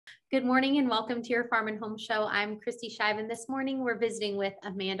Good morning and welcome to your Farm and Home Show. I'm Kristi and this morning we're visiting with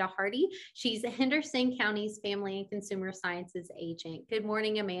Amanda Hardy. She's Henderson County's Family and Consumer Sciences Agent. Good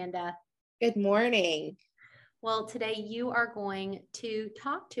morning, Amanda. Good morning. Well, today you are going to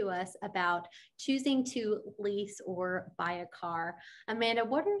talk to us about choosing to lease or buy a car. Amanda,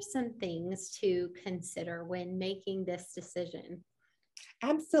 what are some things to consider when making this decision?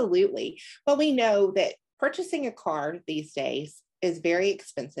 Absolutely. Well, we know that purchasing a car these days is very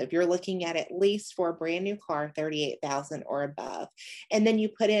expensive. You're looking at least for a brand new car, 38,000 or above. And then you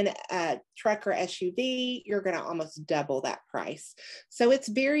put in a truck or SUV, you're going to almost double that price. So it's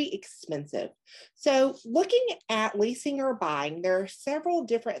very expensive. So looking at leasing or buying, there are several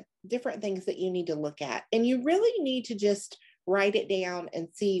different things that you need to look at. And you really need to just write it down and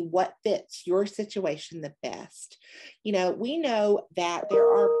see what fits your situation the best. We know that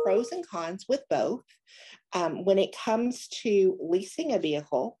there are pros and cons with both. When it comes to leasing a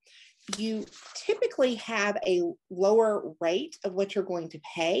vehicle, you typically have a lower rate of what you're going to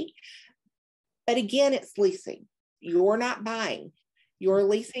pay. But again, it's leasing. You're not buying. You're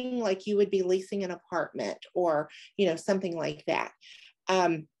leasing like you would be leasing an apartment or, something like that.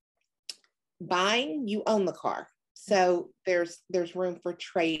 Buying, you own the car. So there's room for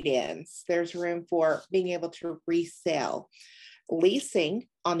trade-ins. There's room for being able to resell. Leasing,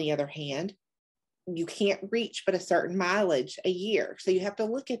 on the other hand, you can't reach but a certain mileage a year. So you have to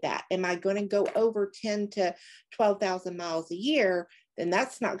look at that. Am I going to go over 10 to 12,000 miles a year? Then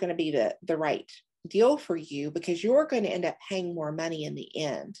that's not going to be the right deal for you because you're going to end up paying more money in the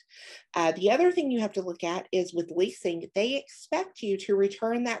end. The other thing you have to look at is with leasing, they expect you to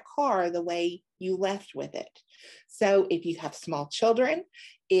return that car the way you left with it. So if you have small children,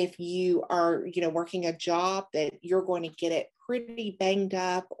 if you are, working a job that you're going to get it pretty banged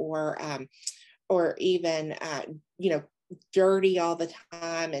up or even, dirty all the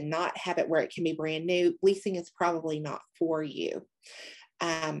time and not have it where it can be brand new, leasing is probably not for you.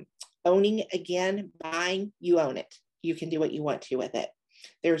 Owning, again, buying, you own it. You can do what you want to with it.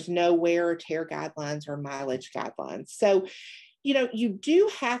 There's no wear or tear guidelines or mileage guidelines. So, you do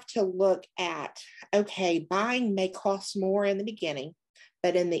have to look at, okay, buying may cost more in the beginning,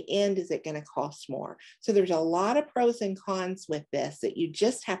 but in the end, is it going to cost more? So there's a lot of pros and cons with this that you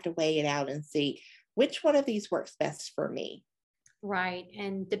just have to weigh it out and see which one of these works best for me. Right.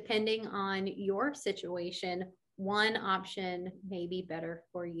 And depending on your situation, one option may be better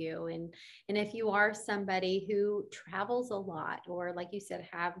for you. And if you are somebody who travels a lot, or like you said,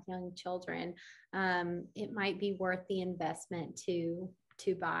 have young children, it might be worth the investment to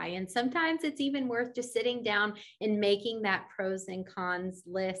buy. And sometimes it's even worth just sitting down and making that pros and cons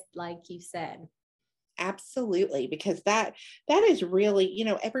list, like you said. Absolutely, because that is really,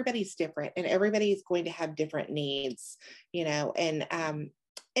 everybody's different and everybody's going to have different needs,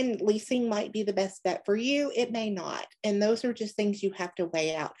 and leasing might be the best bet for you. It may not. And those are just things you have to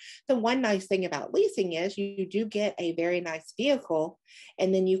weigh out. The one nice thing about leasing is you do get a very nice vehicle,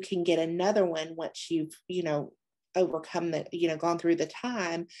 and then you can get another one once you've, overcome gone through the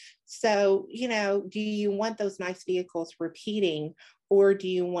time. So, do you want those nice vehicles repeating, or do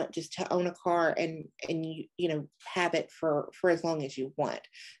you want just to own a car and have it for as long as you want?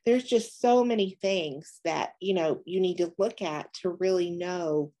 There's just so many things that, you need to look at to really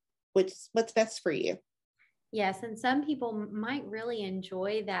know what's best for you. Yes, and some people might really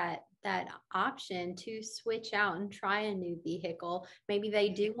enjoy that option to switch out and try a new vehicle. Maybe they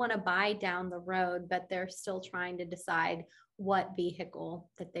do want to buy down the road, but they're still trying to decide what vehicle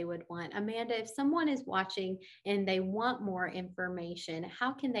that they would want. Amanda, if someone is watching and they want more information,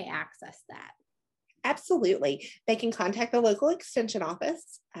 how can they access that? Absolutely. They can contact the local extension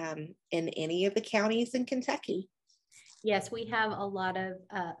office in any of the counties in Kentucky. Yes, we have a lot of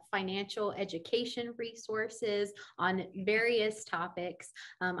financial education resources on various topics.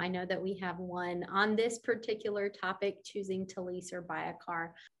 I know that we have one on this particular topic, choosing to lease or buy a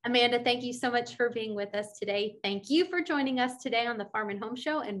car. Amanda, thank you so much for being with us today. Thank you for joining us today on the Farm and Home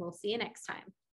Show, and we'll see you next time.